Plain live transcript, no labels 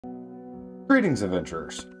Greetings,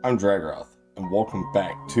 adventurers. I'm Dragroth, and welcome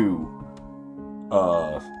back to,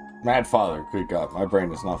 Mad Father. Good God, my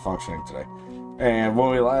brain is not functioning today. And when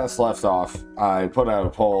we last left off, I put out a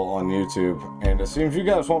poll on YouTube, and it seems you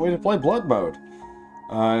guys want me to play Blood Mode.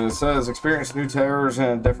 And it says, experience new terrors in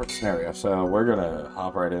a different scenario, so we're gonna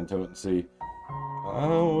hop right into it and see.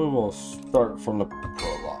 We will start from the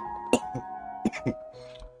prologue.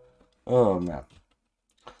 Oh, man.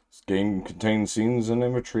 This game contains scenes and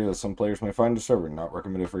imagery that some players may find disturbing, not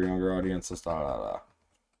recommended for younger audiences, All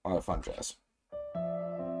that fun jazz.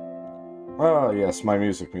 Oh, yes, my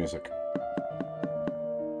music.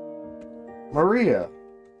 Maria!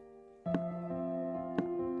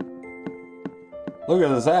 Look at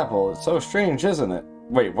this apple, it's so strange, isn't it?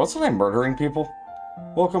 Wait, wasn't I murdering people?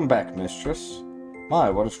 Welcome back, mistress. My,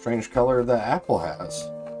 what a strange color that apple has.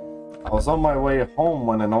 I was on my way home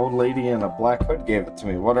when an old lady in a black hood gave it to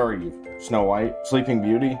me. What are you, Snow White? Sleeping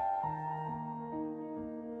Beauty?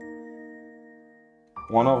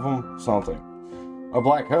 One of them? Something. A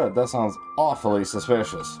black hood? That sounds awfully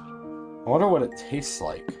suspicious. I wonder what it tastes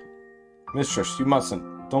like. Mistress, you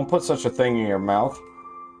mustn't. Don't put such a thing in your mouth.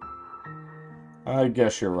 I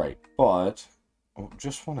guess you're right, but I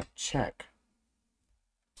just want to check.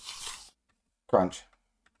 Crunch.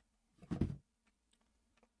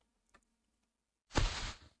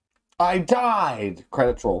 I died!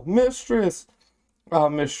 Credits roll. Mistress! Ah,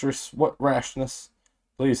 mistress, what rashness.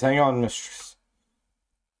 Please, hang on, mistress.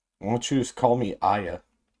 I want you to call me Aya.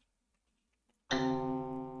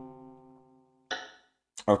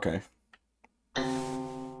 Okay.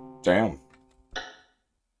 Damn.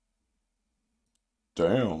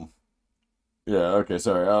 Yeah, okay,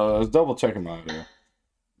 sorry. I was double checking my audio.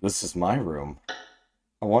 This is my room.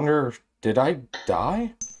 I wonder, did I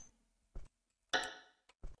die?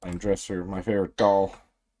 I'm dresser, my favorite doll.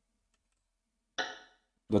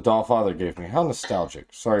 The doll father gave me. How nostalgic.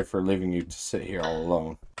 Sorry for leaving you to sit here all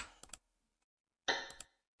alone.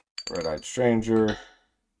 Red-eyed stranger.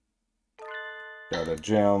 Got a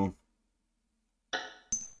gem.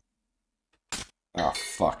 Oh,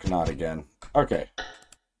 fuck, not again. Okay.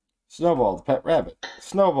 Snowball, the pet rabbit.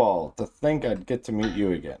 Snowball, to think I'd get to meet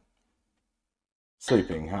you again.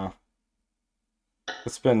 Sleeping, huh?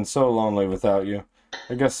 It's been so lonely without you.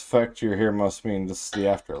 I guess the fact you're here must mean this is the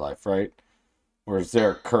afterlife, right? Or is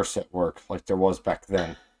there a curse at work, like there was back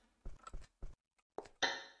then?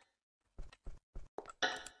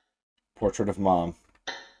 Portrait of Mom.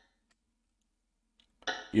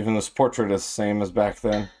 Even this portrait is the same as back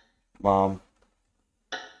then. Mom.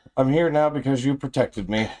 I'm here now because you protected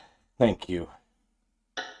me. Thank you.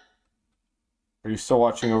 Are you still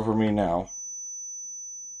watching over me now?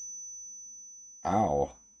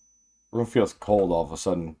 Ow. Room feels cold all of a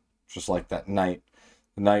sudden, just like that night.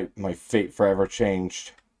 The night my fate forever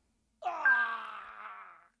changed.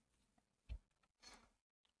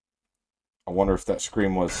 I wonder if that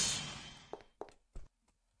scream was...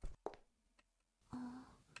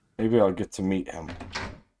 Maybe I'll get to meet him.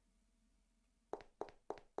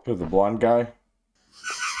 Who, the blonde guy?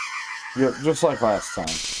 Yep, just like last time.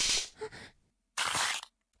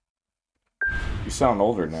 You sound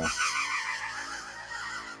older now.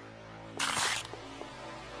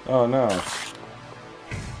 Oh no.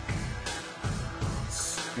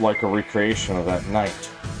 It's like a recreation of that night.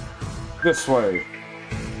 This way.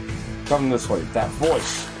 Come this way. That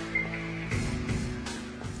voice.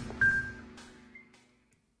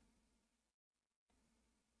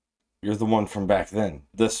 You're the one from back then.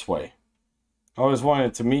 This way. I always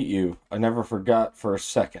wanted to meet you. I never forgot for a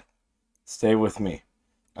second. Stay with me.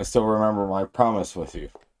 I still remember my promise with you.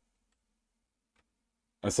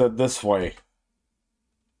 I said this way.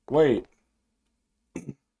 Wait.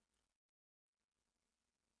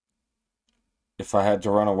 If I had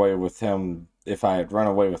run away with him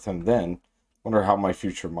then, wonder how my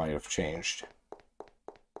future might have changed.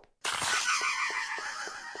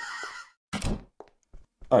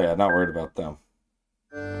 Oh yeah, not worried about them.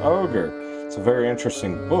 Ogre. It's a very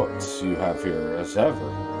interesting books you have here as ever.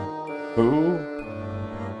 Who?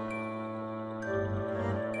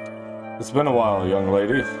 It's been a while, young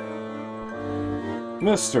lady.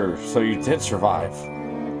 Mister, so you did survive.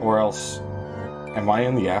 Or else, am I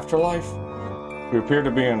in the afterlife? You appear to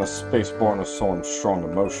be in a space born of strong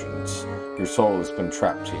emotions. Your soul has been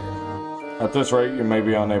trapped here. At this rate, you may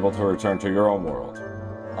be unable to return to your own world.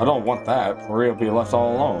 I don't want that. Maria will be left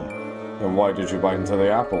all alone. Then why did you bite into the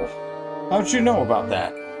apple? How'd you know about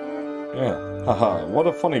that? Yeah, haha, what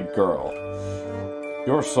a funny girl.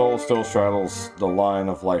 Your soul still straddles the line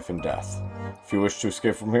of life and death. If you wish to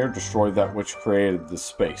escape from here, destroy that which created this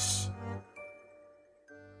space.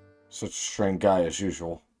 Such a strange guy as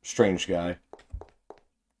usual. strange guy.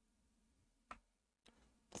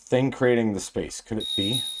 The thing creating the space. Could it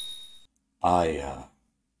be? I'm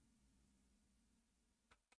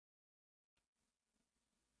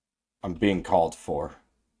being called for.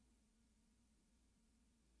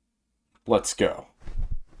 Let's go.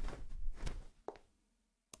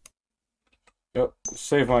 Yep,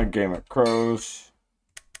 save my game at Crow's.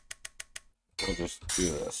 We'll just do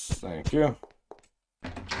this. Thank you.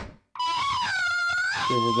 Give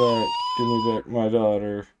her back. Give me back my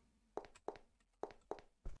daughter.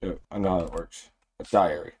 Yep, I know how it works. A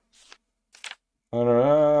diary.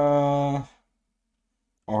 My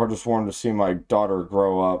heart is warmed to see my daughter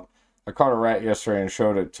grow up. I caught a rat yesterday and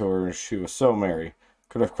showed it to her, and she was so merry.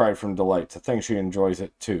 Could have cried from delight to think she enjoys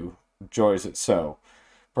it too. Enjoys it so.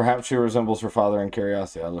 Perhaps she resembles her father in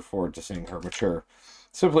curiosity. I look forward to seeing her mature.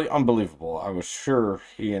 Simply unbelievable. I was sure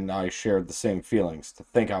he and I shared the same feelings. To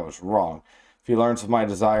think I was wrong. If he learns of my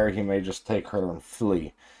desire, he may just take her and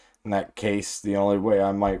flee. In that case, the only way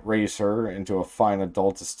I might raise her into a fine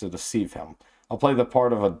adult is to deceive him. I'll play the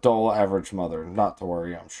part of a dull, average mother. Not to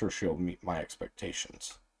worry, I'm sure she'll meet my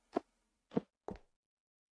expectations.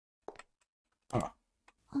 Huh.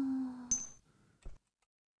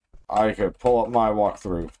 I could pull up my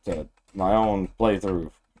walkthrough, my own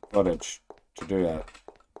playthrough footage to do that.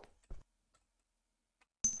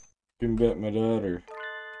 You can bet my daughter.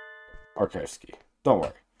 Arkevsky. Don't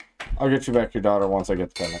worry. I'll get you back your daughter once I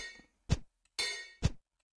get the payment.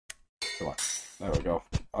 Come on. There we go.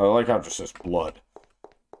 I like how it just says blood.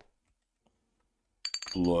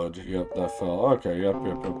 Blood. Yep, that fell. Okay, yep.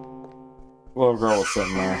 Little girl was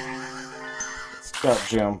sitting there. It's got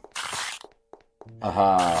Jim.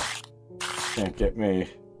 Aha. Can't get me.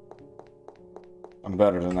 I'm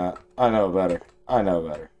better than that. I know better.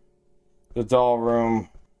 The doll room.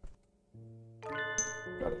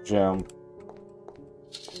 Got a gem.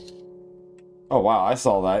 Oh wow, I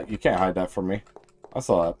saw that. You can't hide that from me. I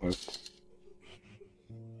saw that move.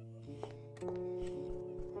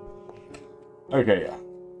 Okay, yeah.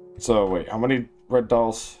 So wait, how many red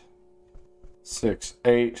dolls? 6,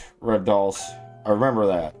 8 red dolls. I remember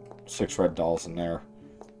that. 6 red dolls in there.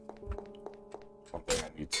 Something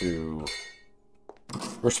I need to...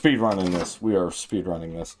 We're speedrunning this. We are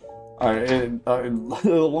speedrunning this.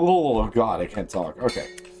 Oh god, I can't talk. Okay.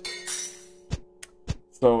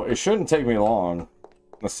 So it shouldn't take me long,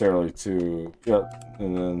 necessarily, to... Yep,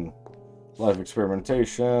 and then... Live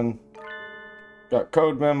experimentation. Got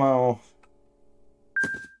code memo.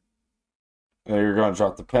 And you're gonna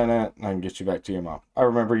drop the pennant, and I can get you back to your mom. I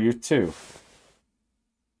remember you too.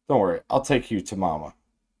 Don't worry, I'll take you to mama.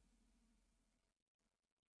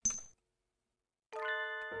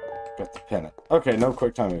 Got the pennant. Okay, no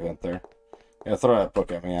quick time event there. Yeah, throw that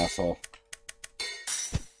book at me, asshole.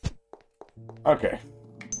 Okay.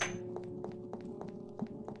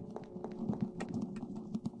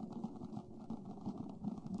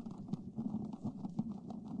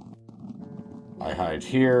 I hide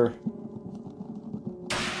here.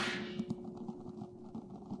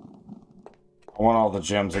 I want all the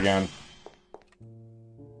gems again.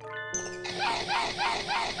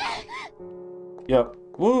 Yep.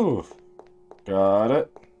 Woo! Got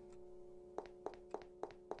it.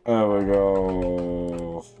 There we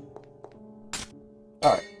go.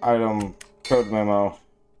 Alright, item, code memo.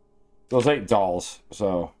 Those 8 dolls,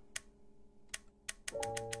 so...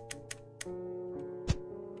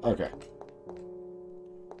 Okay.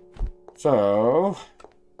 So...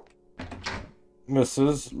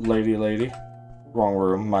 Mrs. Lady. Wrong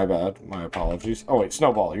room, my bad. My apologies. Oh wait,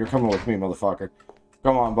 Snowball, you're coming with me, motherfucker.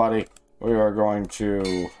 Come on, buddy. We are going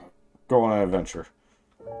to go on an adventure.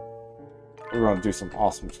 We're going to do some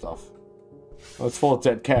awesome stuff. Oh, it's full of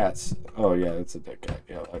dead cats. Oh yeah, it's a dead cat.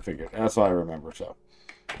 Yeah, I figured. That's what I remember, so.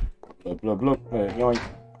 Blah, blah, blah. Yoink.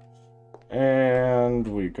 And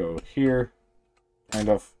we go here. Kind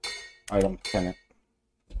of. Item, pennant.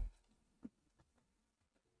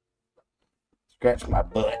 Scratch my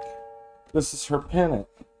butt. This is her pennant.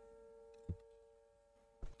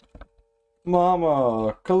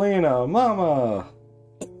 Mama! Kalina! Mama!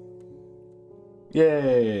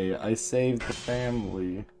 Yay! I saved the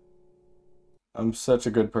family. I'm such a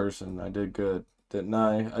good person. I did good. Didn't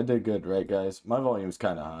I? I did good, right guys? My volume's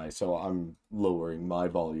kind of high, so I'm lowering my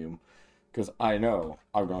volume. Because I know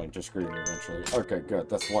I'm going to scream eventually. Okay, good.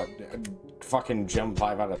 That's what? Fucking gem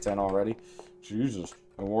 5 out of 10 already? Jesus.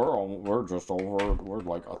 And we're just over, we're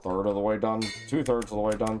like a third of the way done, 2/3 of the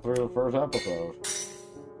way done through the first episode.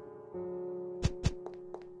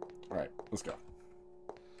 Alright, let's go.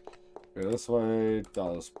 Go this way,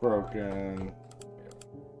 doll's broken.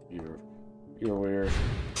 You're weird.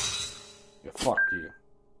 Yeah, fuck you.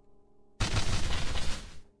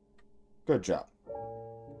 Good job.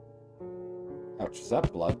 Ouch, is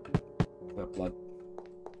that blood? Is that blood?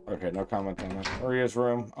 Okay, no comment on that. Maria's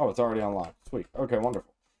room. Oh, it's already unlocked. Sweet. Okay,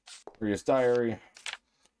 wonderful. Maria's diary.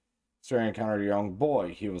 Sarah encountered a young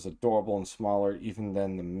boy. He was adorable and smaller even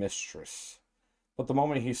than the mistress. But the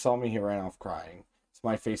moment he saw me, he ran off crying. Is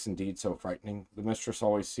my face indeed so frightening? The mistress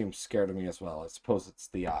always seems scared of me as well. I suppose it's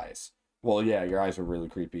the eyes. Well, yeah, your eyes are really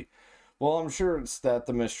creepy. Well, I'm sure it's that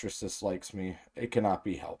the mistress dislikes me. It cannot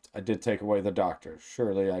be helped. I did take away the doctor.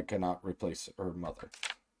 Surely I cannot replace her mother.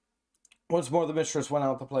 Once more, the mistress went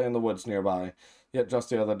out to play in the woods nearby. Yet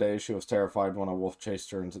just the other day, she was terrified when a wolf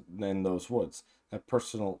chased her in those woods. That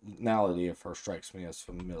personality of her strikes me as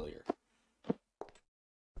familiar.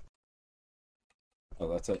 Oh,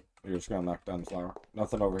 that's it. You're just gonna knock down the flower.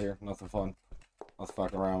 Nothing over here. Nothing fun. Nothing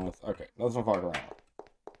fucking around with. Okay, nothing fucking around with.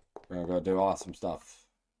 We're gonna go do awesome stuff.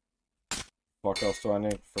 What else do I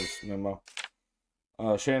need? First memo.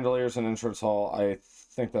 Chandeliers and entrance hall. I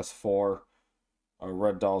think that's 4.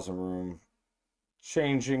 Red dolls in room.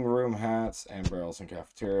 Changing room hats and barrels in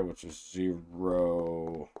cafeteria, which is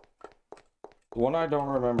 0. The one I don't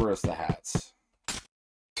remember is the hats.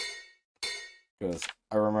 Because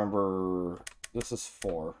I remember this is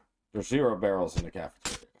 4. There's 0 barrels in the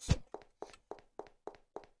cafeteria. So.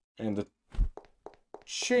 And the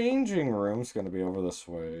changing room's going to be over this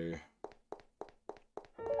way.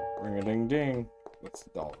 Ring a ding ding. That's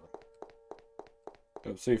the doll room.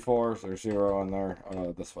 Yep, C4, there's 0 in there.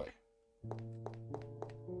 This way.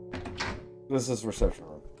 This is reception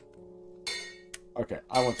room. Okay,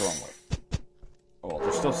 I went the wrong way. Oh, well,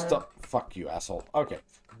 there's still stuff. Fuck you, asshole. Okay.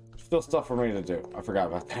 There's still stuff for me to do. I forgot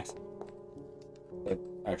about that.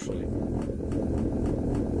 Actually.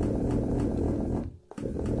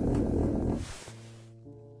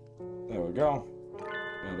 There we go.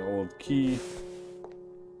 Got the old key.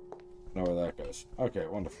 Know where that goes. Okay,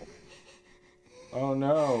 wonderful. Oh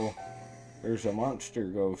no. There's a monster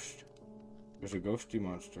ghost. There's a ghosty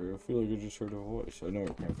monster. I feel like I just heard a voice. I know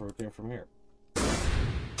it came from here.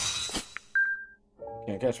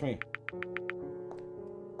 Can't catch me.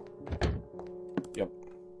 Yep.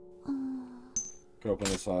 Can open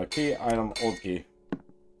this key. Item, old key.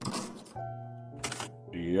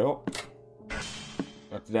 Yep.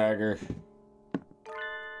 Got the dagger.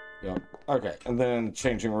 Yep. Okay, and then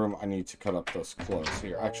changing room, I need to cut up those clothes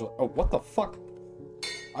here. Actually, oh, what the fuck?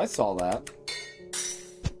 I saw that.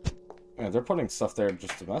 Man, they're putting stuff there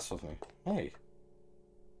just to mess with me. Hey.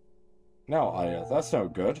 No, Aya, that's no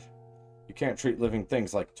good. You can't treat living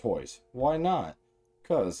things like toys. Why not?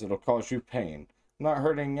 'Cause it'll cause you pain. I'm not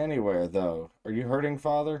hurting anywhere, though. Are you hurting,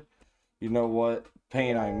 Father? You know what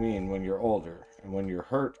pain I mean when you're older. And when you're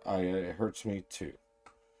hurt, Aya, it hurts me too.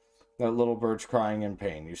 That little bird's crying in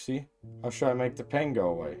pain, you see? How should I make the pain go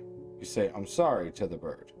away? You say, I'm sorry to the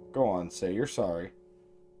bird. Go on, say you're sorry.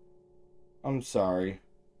 I'm sorry.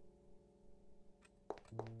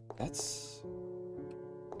 That's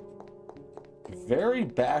very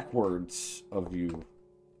backwards of you.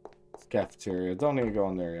 This cafeteria. Don't need to go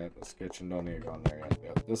in there yet. This kitchen, don't need to go in there yet.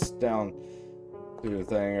 Yep. This down to the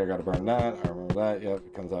thing. I gotta burn that. I remember that. Yep,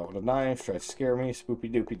 it comes out with a knife. Tries to scare me. Spoopy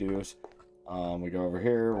doopy doos. We go over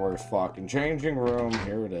here. Where's fucking changing room?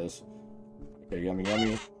 Here it is. Okay, yummy,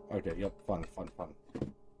 yummy. Okay, yep, fun.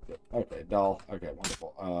 Yep. Okay, doll. Okay,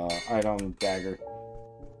 wonderful. Item, dagger.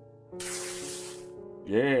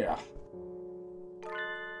 Yeah.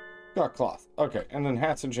 Got cloth. Okay, and then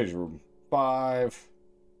hats and changing room. 5.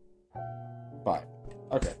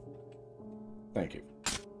 Okay. Thank you.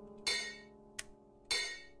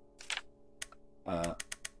 5.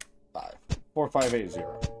 4580.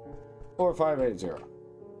 4580.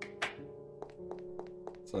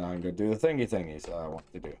 So now I'm gonna do the thingies that I want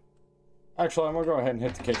to do. Actually, I'm gonna go ahead and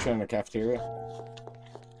hit the kitchen and the cafeteria.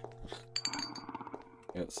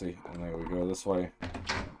 Yeah, see, and there we go this way.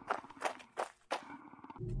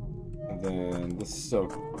 And then this is still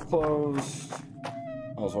closed.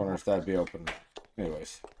 I was wondering if that'd be open.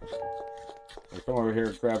 Anyways. So come over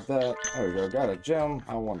here, grab that. There we go, got a gem.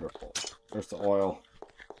 How wonderful. There's the oil.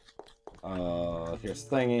 Here's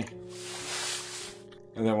thingy.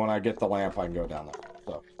 And then when I get the lamp, I can go down there.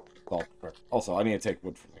 So, it's all prepared. Also, I need to take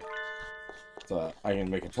wood from here. So I can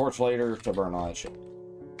make a torch later to burn all that shit.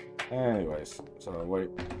 Anyways, so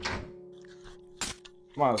wait.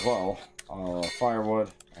 Might as well.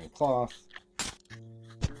 Firewood and cloth.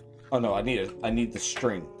 Oh no, I need the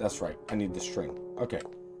string. That's right. I need the string. Okay.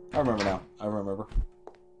 I remember now. I remember.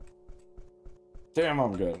 Damn,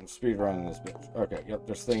 I'm good. I'm speed running this bitch. Okay, yep,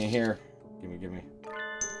 there's thingy here. Gimme.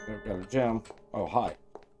 Yep, got a gem. Oh, hi.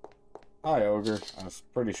 Hi, Ogre. I was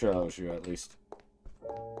pretty sure that was you, at least.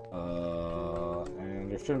 And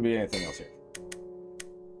there's shouldn't be anything else here.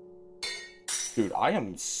 Dude, I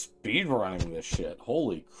am speedrunning this shit.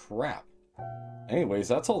 Holy crap. Anyways,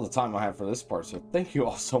 that's all the time I have for this part, so thank you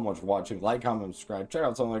all so much for watching. Like, comment, subscribe, check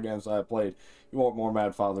out some of the games I played. If you want more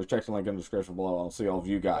Mad Father, check the link in the description below. I'll see all of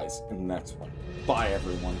you guys in the next one. Bye,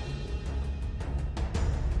 everyone.